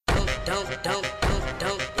What's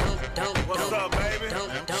up, baby?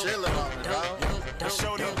 Chillin' on it, dog.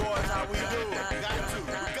 Show these boys how we do.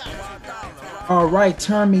 All right,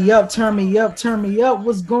 turn me up, turn me up, turn me up.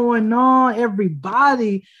 What's going on,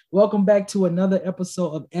 everybody? Welcome back to another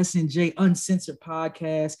episode of S&J Uncensored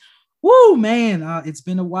Podcast. Woo, man, it's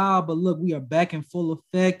been a while, but look, we are back in full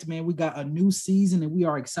effect, man. We got a new season, and we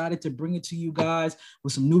are excited to bring it to you guys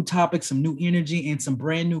with some new topics, some new energy, and some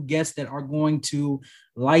brand new guests that are going to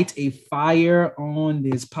light a fire on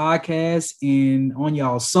this podcast and on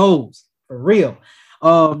y'all's souls, for real.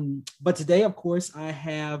 But today, of course, I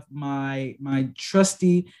have my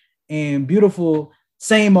trusty and beautiful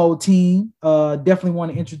same old team. Definitely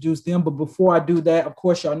want to introduce them. But before I do that, of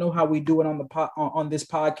course, y'all know how we do it on this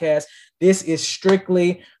podcast. This is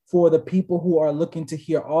strictly for the people who are looking to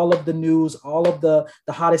hear all of the news, all of the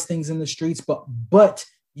hottest things in the streets, but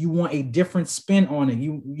you want a different spin on it.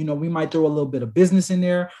 You know, we might throw a little bit of business in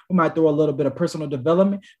there. We might throw a little bit of personal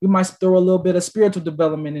development. We might throw a little bit of spiritual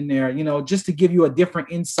development in there, you know, just to give you a different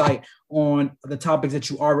insight on the topics that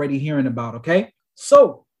you're already hearing about. Okay.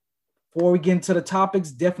 So before we get into the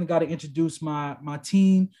topics, definitely got to introduce my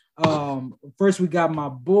team. First, we got my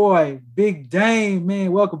boy, Big Dame, man.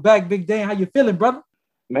 Welcome back, Big Dame. How you feeling, brother?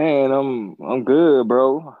 Man, I'm good,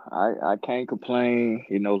 bro. I can't complain.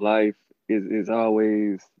 You know, life is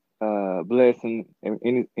always a blessing.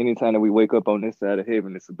 Anytime that we wake up on this side of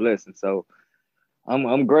heaven, it's a blessing. So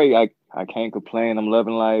I'm great. I can't complain. I'm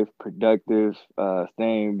loving life, productive,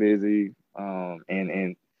 staying busy,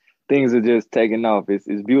 and things are just taking off. It's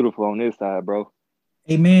beautiful on this side, bro.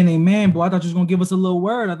 Amen, boy. I thought you was gonna give us a little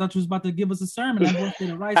word. I thought you was about to give us a sermon. I went to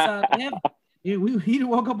the right side of heaven. Yeah, he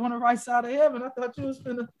woke up on the right side of heaven. I thought you was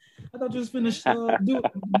finna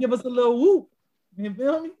give us a little whoop. You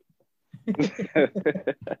feel me?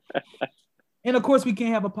 And of course, we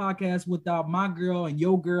can't have a podcast without my girl and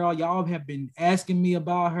your girl. Y'all have been asking me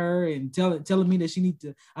about her and telling me that she need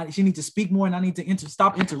to speak more, and I need to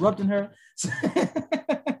stop interrupting her.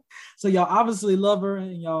 So y'all obviously love her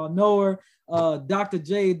and y'all know her. Dr.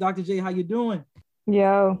 J, how you doing?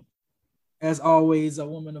 Yo. As always, a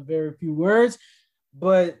woman of very few words.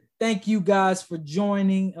 But thank you guys for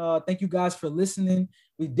joining. Thank you guys for listening.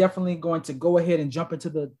 We're definitely going to go ahead and jump into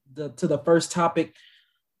the first topic.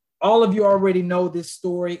 All of you already know this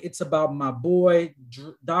story. It's about my boy,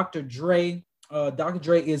 Dr. Dre. Dr.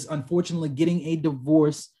 Dre is unfortunately getting a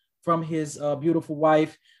divorce from his beautiful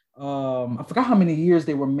wife. I forgot how many years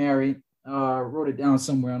they were married. I wrote it down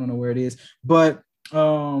somewhere. I don't know where it is. But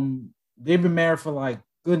they've been married for like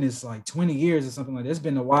 20 years or something like that. It's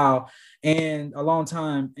been a while and a long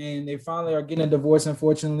time. And they finally are getting a divorce,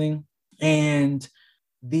 unfortunately. And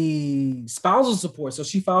the spousal support. So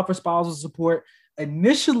she filed for spousal support.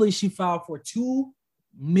 Initially, she filed for $2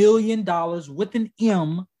 million with an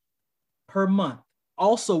M per month,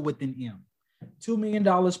 also with an M, $2 million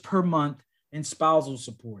per month in spousal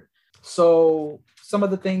support. So some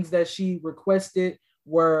of the things that she requested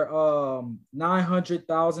were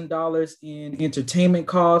 $900,000 in entertainment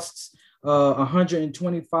costs,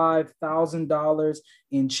 $125,000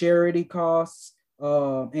 in charity costs,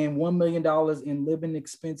 and $1 million in living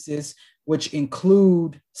expenses, which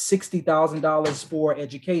include $60,000 for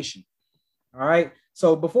education. All right.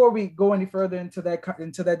 So before we go any further into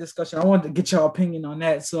that discussion, I wanted to get your opinion on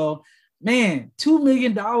that. So, man, $2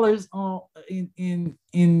 million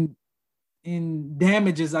in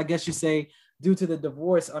damages, I guess you say, due to the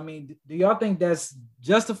divorce. I mean, do y'all think that's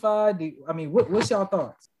justified? What's y'all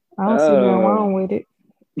thoughts? I don't see nothing wrong with it.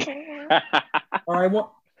 All right.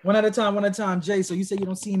 One at a time, Jay. So you say you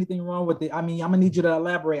don't see anything wrong with it. I mean, I'm gonna need you to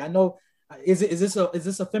elaborate. I know, is this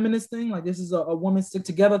a feminist thing? Like this is a woman stick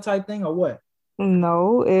together type thing, or what?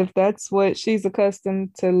 No, if that's what she's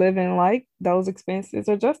accustomed to living like, those expenses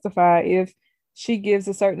are justified. If she gives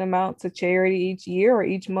a certain amount to charity each year or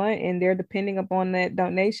each month, and they're depending upon that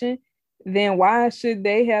donation, then why should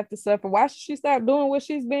they have to suffer? Why should she stop doing what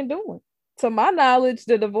she's been doing? To my knowledge,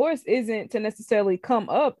 the divorce isn't to necessarily come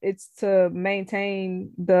up, it's to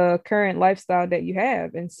maintain the current lifestyle that you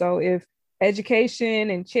have. And so if education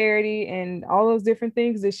and charity and all those different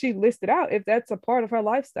things that she listed out, if that's a part of her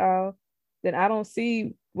lifestyle, then I don't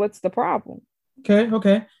see what's the problem.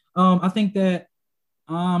 Okay. I think that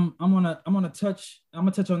I'm gonna touch on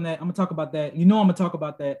that. I'm gonna talk about that. I'm gonna talk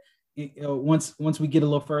about that once we get a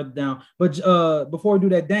little further down. But before we do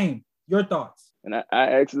that, Dame, your thoughts. And I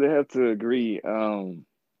actually have to agree. And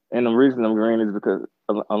the reason I'm agreeing is because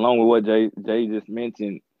along with what Jay just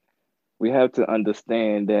mentioned, we have to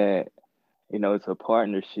understand that, you know, it's a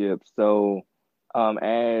partnership. So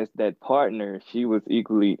as that partner, she was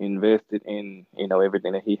equally invested in, you know,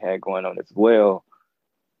 everything that he had going on as well.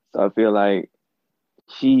 So I feel like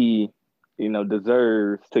she,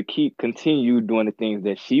 deserves to continue doing the things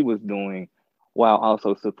that she was doing while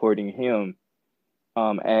also supporting him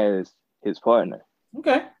as his partner.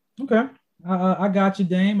 Okay. I got you,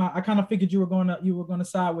 Dame. I kind of figured you were gonna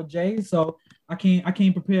side with Jay, so I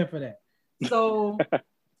can't prepare for that. So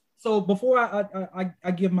so before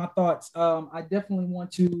I give my thoughts, I definitely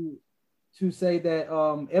want to say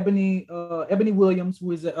that Ebony Williams,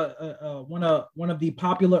 who is one of the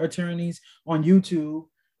popular attorneys on YouTube,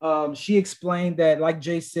 she explained that, like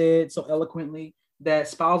Jay said so eloquently, that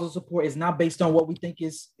spousal support is not based on what we think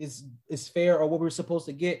is fair or what we're supposed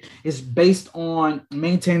to get. It's based on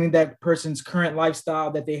maintaining that person's current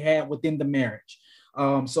lifestyle that they had within the marriage.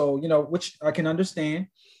 So which I can understand.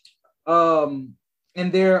 And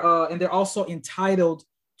they're also entitled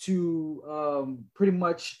to pretty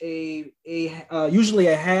much a usually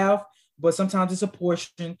a half, but sometimes it's a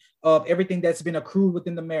portion of everything that's been accrued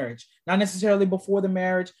within the marriage. Not necessarily before the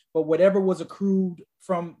marriage, but whatever was accrued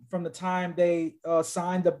from the time they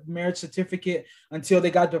signed the marriage certificate until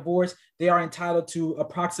they got divorced, they are entitled to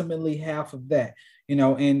approximately half of that. And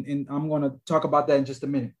I'm going to talk about that in just a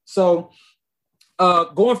minute. So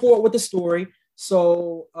going forward with the story.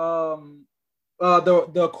 So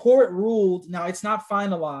the court ruled, now it's not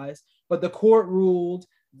finalized, but the court ruled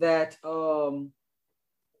that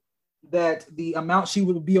that the amount she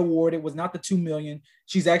would be awarded was not the $2 million.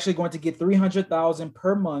 She's actually going to get $300,000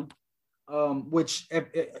 per month, which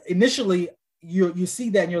initially you see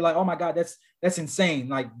that and you're like, oh my God, that's insane.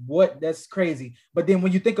 Like what? That's crazy. But then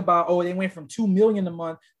when you think about, they went from $2 million a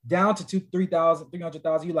month down to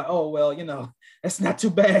 $300,000, you're like, oh well, that's not too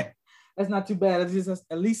bad. That's not too bad.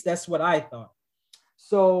 At least that's what I thought.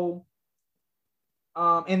 So,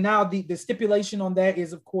 and now the stipulation on that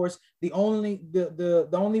is, of course, the only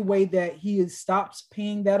way that he stops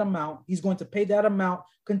paying that amount, he's going to pay that amount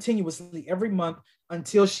continuously every month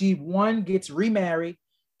until she, 1, gets remarried,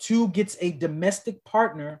 2, gets a domestic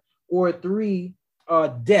partner, or 3,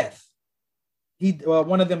 death.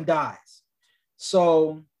 One of them dies.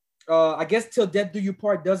 So I guess till death do you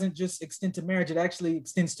part doesn't just extend to marriage; it actually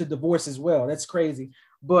extends to divorce as well. That's crazy.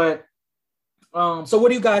 But so what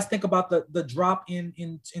do you guys think about the drop in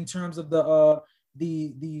terms of the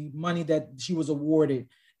money that she was awarded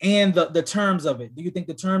and the terms of it? Do you think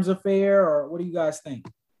the terms are fair, or what do you guys think?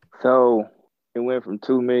 So it went from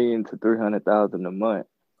 $2 million to $300,000 a month.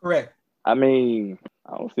 Correct. I mean,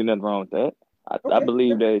 I don't see nothing wrong with that. I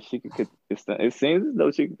believe that she could. It seems as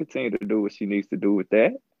though she can continue to do what she needs to do with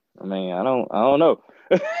that. I mean, I don't know.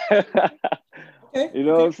 Okay. You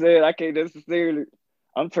know what I'm saying? I can't necessarily.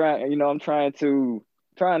 I'm trying to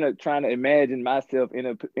imagine myself in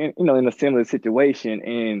a similar situation,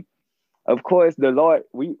 and of course the Lord,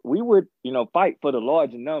 we would fight for the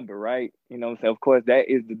larger number, right? So of course that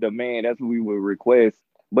is the demand. That's what we would request.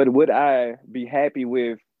 But would I be happy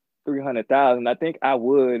with 300,000? I think I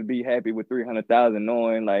would be happy with 300,000,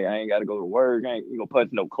 knowing like I ain't got to go to work, I ain't punch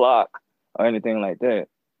no clock or anything like that.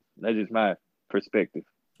 That's just my perspective.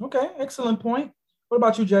 Okay, excellent point. What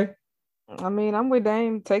about you, Jay? I mean, I'm with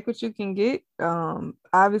Dame. Take what you can get.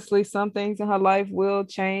 Obviously, some things in her life will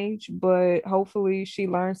change, but hopefully she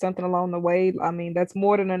learns something along the way. I mean, that's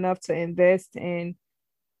more than enough to invest and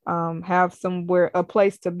have a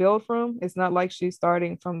place to build from. It's not like she's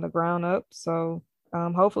starting from the ground up. So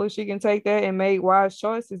hopefully she can take that and make wise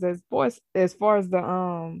choices. As far as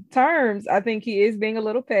the terms, I think he is being a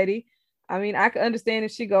little petty. I mean, I can understand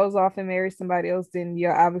if she goes off and marries somebody else, then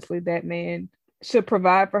obviously that man should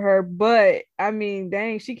provide for her. But I mean,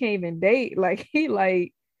 dang, she can't even date. Like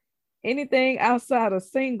anything outside of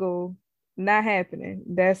single, not happening.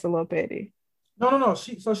 That's a little petty. No.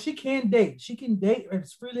 She can date. She can date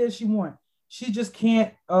as freely as she wants. She just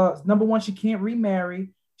can't. Number one, she can't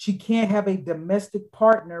remarry. She can't have a domestic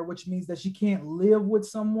partner, which means that she can't live with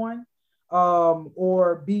someone,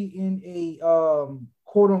 or be in a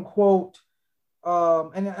quote unquote.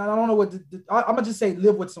 And I don't know what I'm gonna just say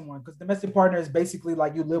live with someone, because domestic partner is basically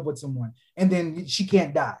like you live with someone, and then she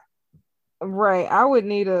can't die. Right. I would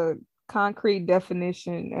need a concrete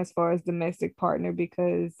definition as far as domestic partner,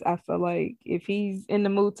 because I feel like if he's in the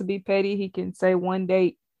mood to be petty, he can say one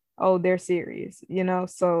date, oh, they're serious,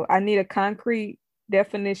 So I need a concrete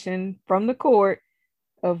definition from the court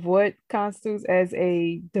of what constitutes as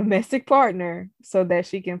a domestic partner so that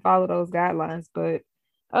she can follow those guidelines. But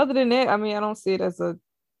other than that, I mean, I don't see it as a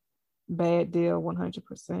bad deal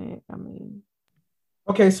 100%. I mean.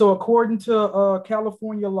 Okay, so according to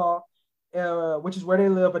California law, which is where they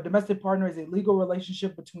live, a domestic partner is a legal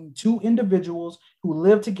relationship between two individuals who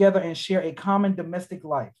live together and share a common domestic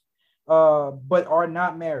life, but are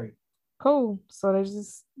not married. Cool. So they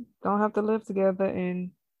just don't have to live together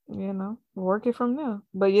and work it from there.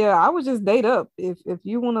 But yeah, I would just date up. If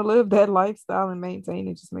you want to live that lifestyle and maintain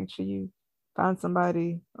it, just make sure you find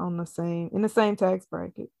somebody in the same tax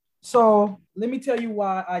bracket. So let me tell you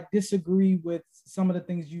why I disagree with some of the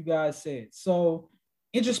things you guys said. So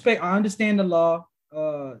introspect, I understand the law.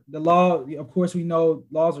 The law, of course, we know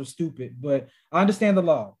laws are stupid, but I understand the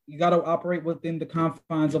law. You got to operate within the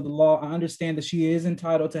confines of the law. I understand that she is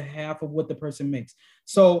entitled to half of what the person makes.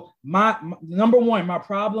 So my number one, my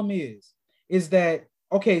problem is that,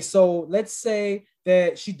 okay, so let's say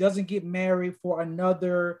that she doesn't get married for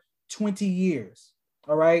another 20 years.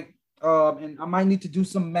 All right. And I might need to do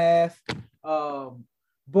some math.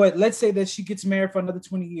 But let's say that she gets married for another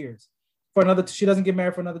 20 years. She doesn't get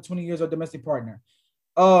married for another 20 years or domestic partner.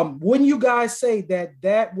 Wouldn't you guys say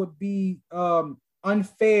that would be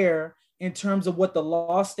unfair in terms of what the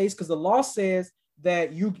law states? Because the law says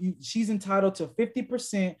that she's entitled to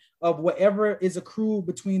 50% of whatever is accrued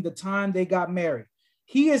between the time they got married.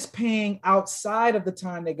 He is paying outside of the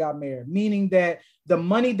time they got married, meaning that the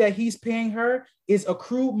money that he's paying her is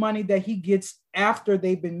accrued money that he gets after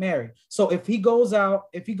they've been married. So if he goes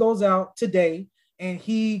out today and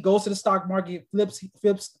he goes to the stock market,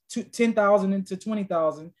 flips 10,000 into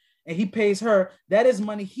 20,000, and he pays her, that is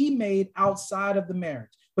money he made outside of the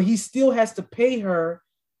marriage, but he still has to pay her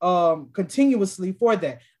continuously for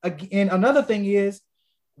that. And another thing is,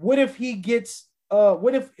 what if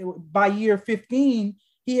by year 15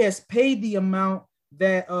 he has paid the amount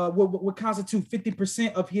that would constitute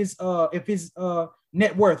 50% of his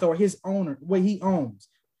net worth or what he owns?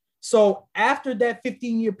 So after that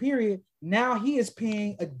 15-year period, now he is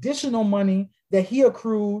paying additional money that he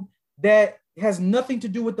accrued that has nothing to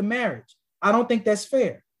do with the marriage. I don't think that's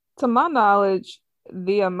fair. To my knowledge,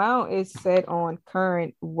 the amount is set on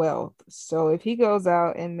current wealth. So if he goes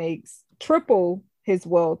out and makes triple his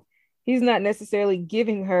wealth, he's not necessarily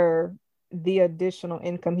giving her the additional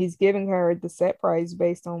income. He's giving her the set price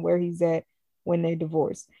based on where he's at when they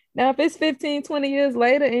divorce. Now, if it's 15, 20 years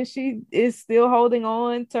later and she is still holding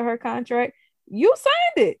on to her contract, you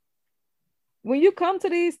signed it. When you come to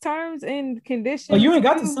these terms and conditions, well, you ain't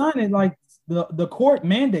got to sign it. Like the court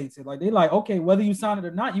mandates it. Like they like, okay, whether you sign it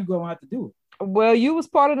or not, you gonna have to do it. Well, you was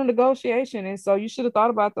part of the negotiation, and so you should have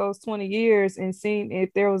thought about those 20 years and seen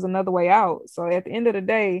if there was another way out. So at the end of the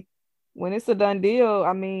day, when it's a done deal,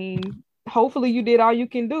 I mean, hopefully you did all you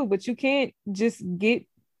can do, but you can't just go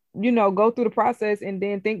through the process and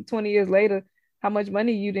then think 20 years later how much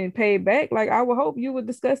money you didn't pay back. Like, I would hope you would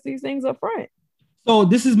discuss these things up front. So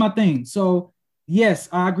this is my thing. So yes,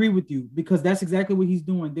 I agree with you, because that's exactly what he's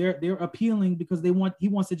doing. They're appealing because he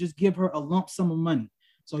wants to just give her a lump sum of money.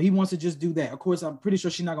 So he wants to just do that. Of course, I'm pretty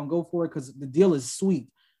sure she's not gonna go for it because the deal is sweet.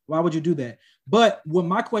 Why would you do that? But what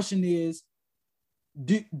my question is,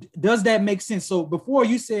 does that make sense? So before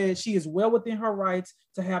you said she is well within her rights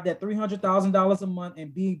to have that $300,000 a month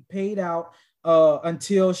and be paid out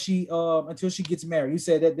until she gets married. You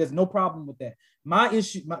said that there's no problem with that. My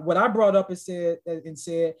issue, what I brought up is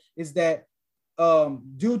that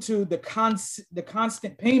due to the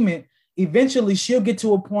constant payment, eventually she'll get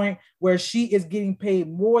to a point where she is getting paid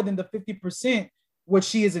more than the 50% what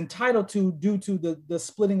she is entitled to due to the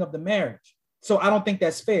splitting of the marriage. So I don't think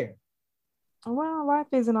that's fair. Well, life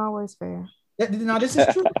isn't always fair. Now this is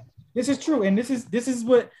true. This is true, and this is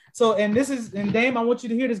what. So, and Dame, I want you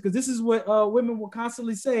to hear this, because this is what women will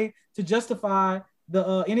constantly say to justify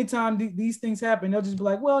the anytime these things happen, they'll just be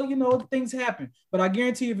like, well, things happen. But I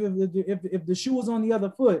guarantee if the shoe was on the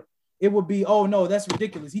other foot, it would be, oh no, that's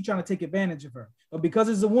ridiculous. He's trying to take advantage of her. But because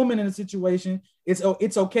it's a woman in a situation, it's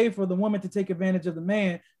okay for the woman to take advantage of the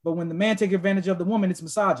man. But when the man take advantage of the woman, it's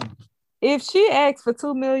misogyny. If she asked for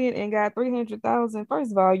 $2 million and got 300,000,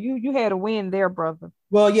 first of all, you had a win there, brother.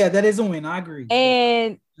 Well, yeah, that is a win. I agree.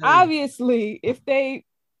 And obviously,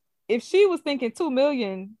 if she was thinking 2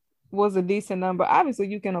 million was a decent number, obviously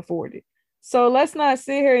you can afford it. So let's not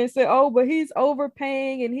sit here and say, oh, but he's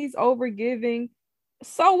overpaying and he's overgiving.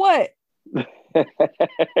 So what?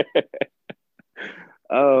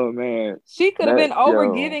 Oh man, she could have been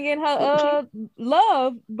overgiving in her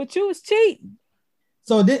love, but you was cheating.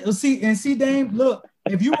 So see, Dame, look,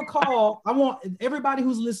 if you recall, I want everybody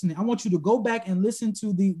who's listening, I want you to go back and listen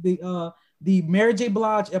to the Mary J.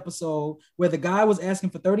 Blige episode where the guy was asking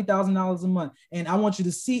for $30,000 a month, and I want you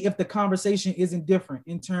to see if the conversation isn't different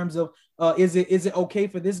in terms of is it okay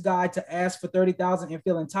for this guy to ask for $30,000 and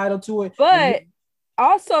feel entitled to it? But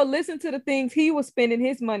also listen to the things he was spending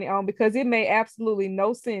his money on, because it made absolutely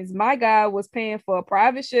no sense. My guy was paying for a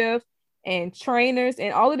private chef and trainers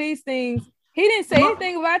and all of these things He didn't say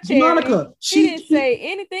anything about charity. Monica, he didn't say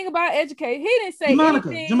anything about education. He didn't say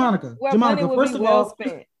anything. Money would be well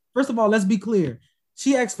spent. First of all, let's be clear.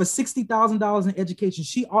 She asked for $60,000 in education.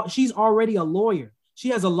 She's already a lawyer. She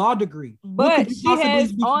has a law degree. But she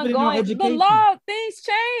has ongoing. The law, things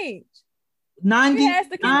change. She has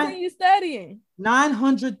to continue studying.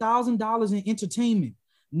 $900,000 in entertainment.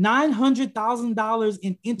 $900,000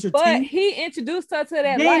 in entertainment. But he introduced her to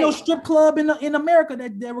that. There ain't no strip club in America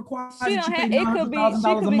that requires. She could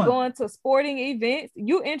be going to sporting events.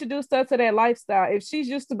 You introduced her to that lifestyle. If she's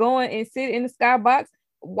used to going and sit in the skybox,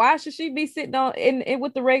 why should she be sitting on in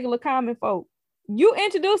with the regular common folk? You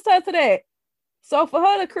introduced her to that. So for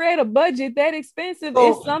her to create a budget that expensive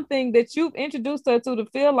is something that you've introduced her to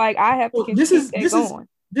feel like I have to keep going.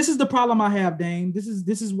 This is the problem I have, Dame. This is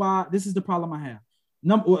the problem I have.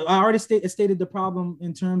 I already stated the problem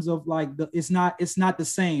in terms of like it's not the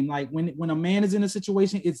same. Like when a man is in a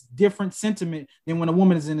situation, it's different sentiment than when a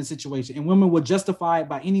woman is in a situation, and women will justify it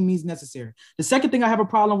by any means necessary. The second thing I have a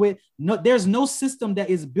problem with, there's no system that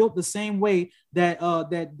is built the same way that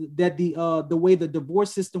the way the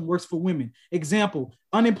divorce system works for women. Example,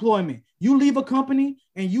 unemployment. You leave a company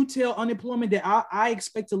and you tell unemployment that I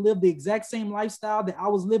expect to live the exact same lifestyle that I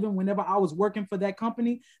was living whenever I was working for that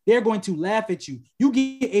company. They're going to laugh at you. You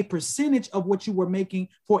get a percentage of what you were making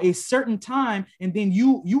for a certain time, and then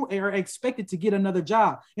you are expected to get another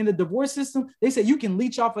job. In the divorce system, they say you can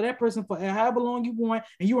leech off of that person for however long you want,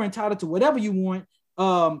 and you are entitled to whatever you want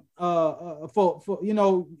for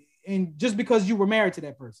and just because you were married to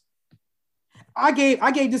that person. I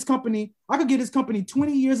gave this company, I could give this company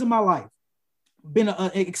 20 years of my life, been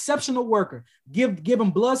an exceptional worker, give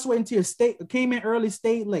them blood, sweat, and tears, came in early,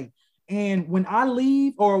 stayed late. And when I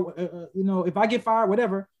leave, or if I get fired,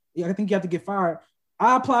 whatever, I think you have to get fired.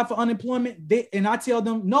 I apply for unemployment, and I tell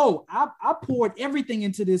them, no, I poured everything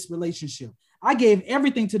into this relationship. I gave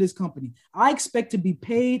everything to this company. I expect to be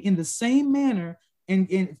paid in the same manner,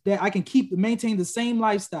 and that I can maintain the same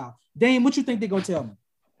lifestyle. Dame, what you think they're gonna tell me?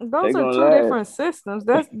 Those are two different systems.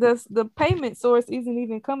 That's the payment source isn't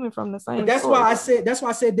even coming from the same. That's why I said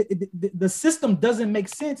the system doesn't make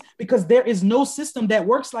sense, because there is no system that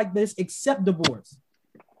works like this except divorce,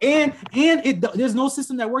 and there's no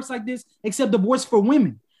system that works like this except divorce for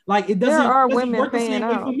women. Like it doesn't work the same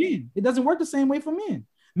way for men. It doesn't work the same way for men.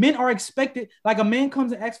 Men are expected, like a man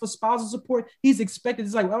comes and asks for spousal support, he's expected.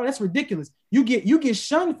 It's like, oh, that's ridiculous. You get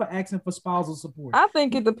shunned for asking for spousal support. I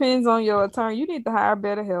think it depends on your attorney. You need to hire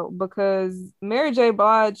better help, because Mary J.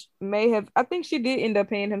 Blige I think she did end up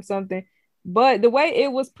paying him something, but the way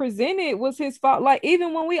it was presented was his fault. Like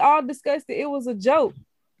even when we all discussed it, it was a joke.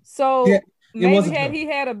 So yeah. Maybe had he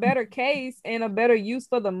had a better case and a better use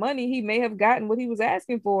for the money, he may have gotten what he was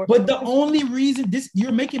asking for. But the only reason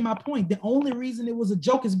you're making my point, the only reason it was a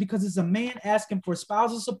joke is because it's a man asking for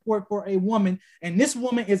spousal support for a woman, and this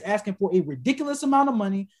woman is asking for a ridiculous amount of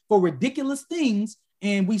money for ridiculous things,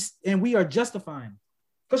 and we are justifying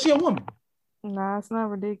because she's a woman. Nah, it's not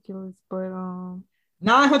ridiculous, but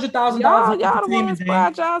 $900,000. Y'all the ones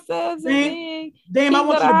pride yourselves in being I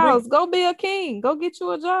want you to house. Go be a king. Go get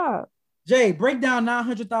you a job. Jay, break down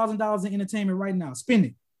 $900,000 in entertainment right now. Spend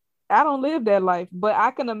it. I don't live that life, but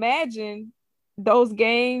I can imagine those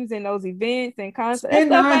games and those events and concerts.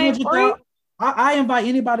 I invite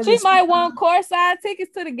anybody. She might want courtside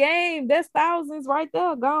tickets to the game. That's thousands right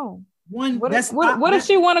there gone. What if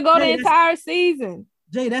she want to go the entire season?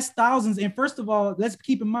 Jay, that's thousands. And first of all, let's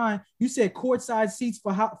keep in mind, you said courtside seats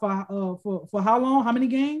for how long? How many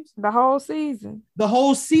games? The whole season. The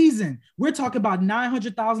whole season. We're talking about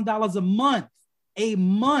 $900,000 a month. A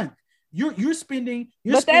month. You're spending.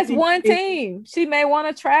 That's one team. She may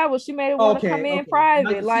want to travel. She may want to come in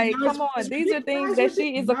private. Come on. These are things that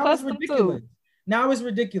she is accustomed to. Now it's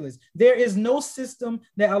ridiculous. There is no system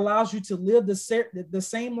that allows you to live the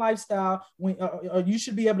same lifestyle when or you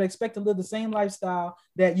should be able to expect to live the same lifestyle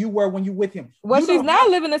that you were when you with him. Well, she's not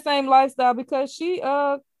living the same lifestyle because she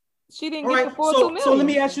didn't get the full $2 million. So let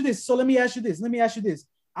me ask you this.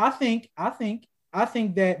 I think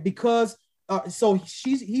that because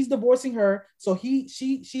he's divorcing her, so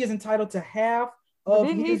she is entitled to half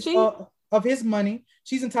of his money.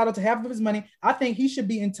 She's entitled to half of his money. I think he should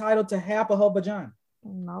be entitled to half of her vagina.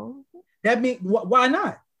 No. That means why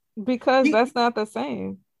not? Because that's not the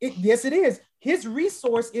same. Yes, it is. His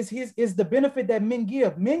resource is the benefit that men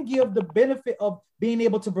give. Men give the benefit of being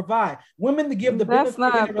able to provide. Women to give the That's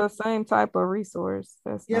benefit. not the same type of resource.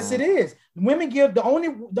 Yes, it is. Women give the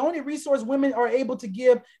only resource women are able to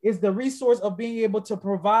give is the resource of being able to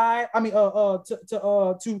provide. I mean,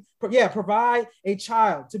 provide a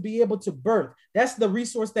child, to be able to birth. That's the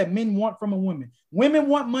resource that men want from a woman. Women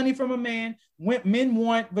want money from a man. Men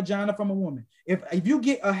want vagina from a woman. If you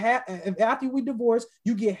get a half, if after we divorce,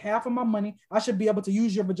 you get half of my money, I should be able to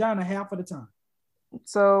use your vagina half of the time.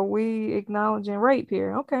 So we acknowledging rape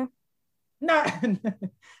here. Okay.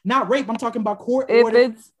 Not rape. I'm talking about court order.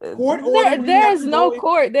 If it's court order, there's no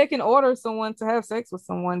court that can order someone to have sex with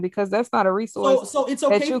someone, because that's not a resource so it's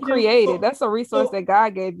okay that you created. That's a resource that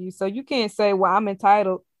God gave you. So you can't say, well, I'm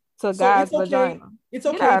entitled to God's vagina. It's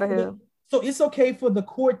okay. Get out of here. So it's okay for the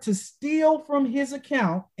court to steal from his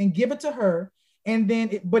account and give it to her, and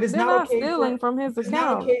then, but it's not okay stealing from his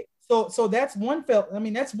account. Okay. So that's one I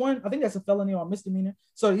mean, that's one. I think that's a felony or a misdemeanor.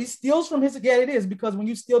 So he steals from his. Yeah, it is, because when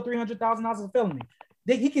you steal $300,000 is a felony.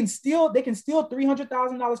 They can steal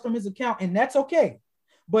 $300,000 from his account, and that's okay.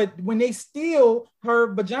 But when they steal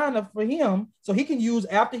her vagina for him, so he can use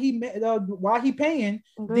after while he paying,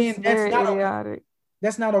 then that's not idiotic. Okay.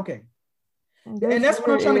 That's not okay. And that's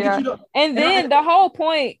what I'm trying to get you to. And then the whole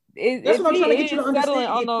point is, if he is settling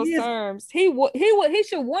on those terms, he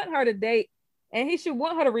should want her to date, and he should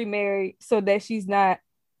want her to remarry, so that she's not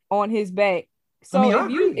on his back. So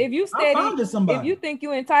if you think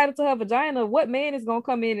you're entitled to her vagina, what man is gonna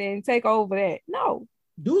come in and take over that? No,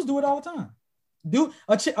 dudes do it all the time.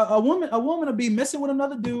 A woman will be messing with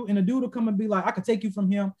another dude, and a dude will come and be like, I can take you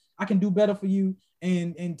from him, I can do better for you,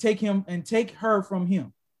 and take her from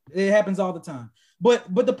him. It happens all the time. But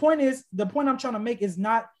the point I'm trying to make is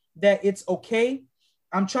not that it's okay.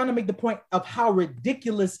 I'm trying to make the point of how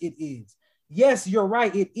ridiculous it is. Yes, you're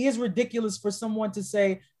right. It is ridiculous for someone to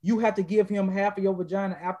say you have to give him half of your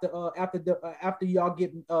vagina after y'all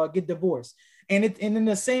get divorced. And in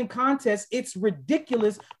the same context, it's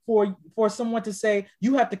ridiculous for someone to say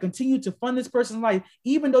you have to continue to fund this person's life,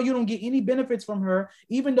 even though you don't get any benefits from her,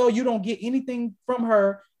 even though you don't get anything from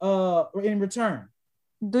her in return.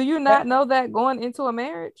 Do you not know that going into a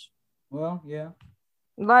marriage? Well, yeah.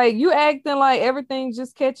 Like, you acting like everything's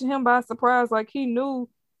just catching him by surprise, like he knew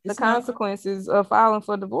the consequences of filing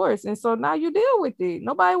for divorce. And so now you deal with it.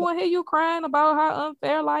 Nobody want to hear you crying about how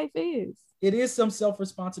unfair life is. It is some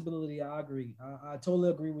self-responsibility. I agree. I totally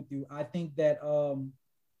agree with you. I think that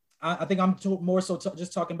I think I'm more so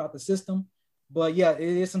just talking about the system. But yeah, it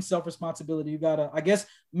is some self-responsibility. You gotta, I guess,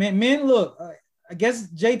 men look, I guess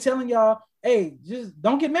Jay telling y'all, hey, just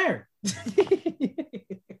don't get married.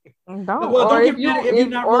 Don't. Well, or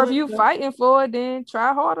if you fighting for it, then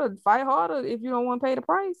try harder, fight harder if you don't want to pay the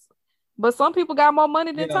price. But some people got more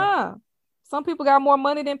money than time. Some people got more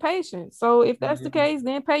money than patience. So if that's the case,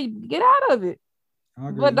 then get out of it.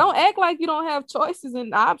 But don't act like you don't have choices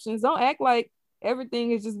and options. Don't act like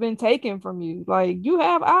everything has just been taken from you. Like, you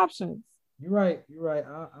have options. You're right.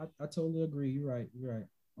 I totally agree. You're right.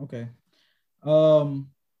 Okay.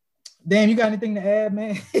 Damn, you got anything to add,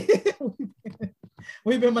 man?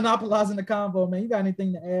 We've been monopolizing the convo, man. You got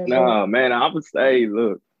anything to add? No, man, I would say,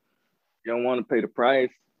 look, you don't want to pay the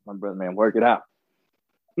price, my brother, man, work it out.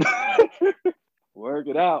 Work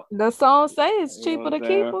it out. The song says it's cheaper to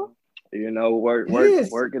keep her. You know, work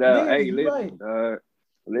it out. Hey, listen,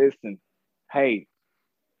 listen. Hey,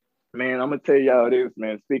 man, I'm gonna tell y'all this,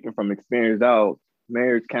 man. Speaking from experience, dog,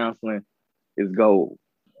 marriage counseling is gold.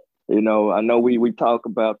 You know, I know we talk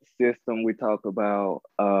about the system, we talk about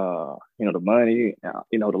the money,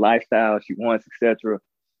 the lifestyle she wants, etc.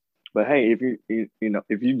 But hey,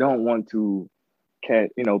 if you don't want to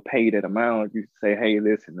pay that amount, you say, hey,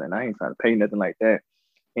 listen, man, I ain't trying to pay nothing like that.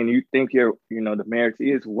 And you think the marriage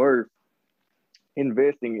is worth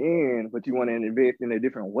investing in, but you want to invest in a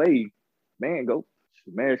different way, man, go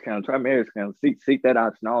marriage counseling, try marriage counseling, seek that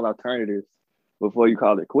option, all alternatives before you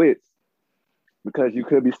call it quits. Because you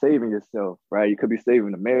could be saving yourself, right? You could be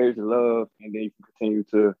saving the marriage, the love, and then you can continue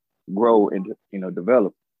to grow and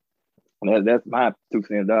develop. And that's my 2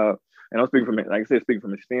 cents, dog. And I'm speaking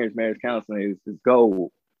from experience. Marriage counseling is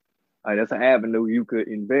gold. That's an avenue you could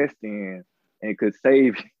invest in and could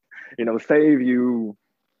save you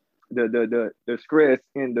the stress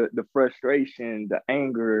and the frustration, the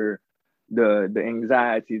anger, the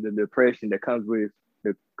anxiety, the depression that comes with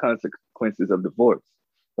the consequences of divorce.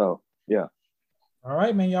 So yeah. All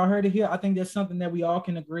right, man. Y'all heard it here. I think that's something that we all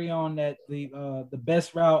can agree on, that the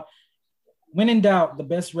best route, when in doubt, the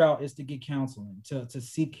best route is to get counseling, to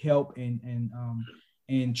seek help and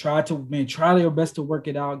and try your best to work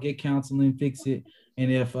it out, get counseling, fix it.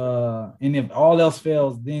 And if all else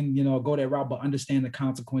fails, then, you know, go that route, but understand the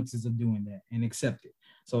consequences of doing that and accept it.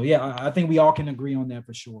 So yeah, I think we all can agree on that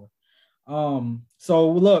for sure.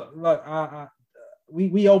 So look,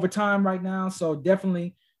 we over time right now. So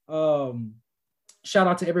definitely, shout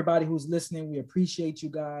out to everybody who's listening. We appreciate you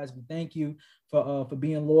guys. We thank you for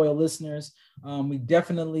being loyal listeners. We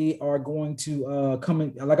definitely are going to come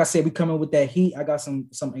in. Like I said, we coming with that heat. I got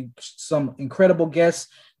some incredible guests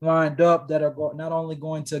lined up that are not only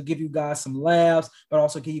going to give you guys some laughs, but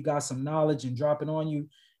also give you guys some knowledge and drop it on you.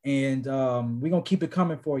 And we're going to keep it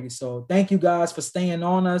coming for you. So thank you guys for staying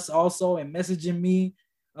on us also and messaging me,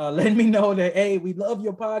 letting me know that, hey, we love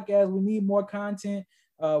your podcast. We need more content.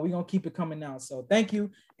 We're going to keep it coming out. So thank you.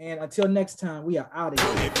 And until next time, we are out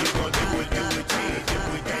of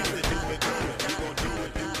here.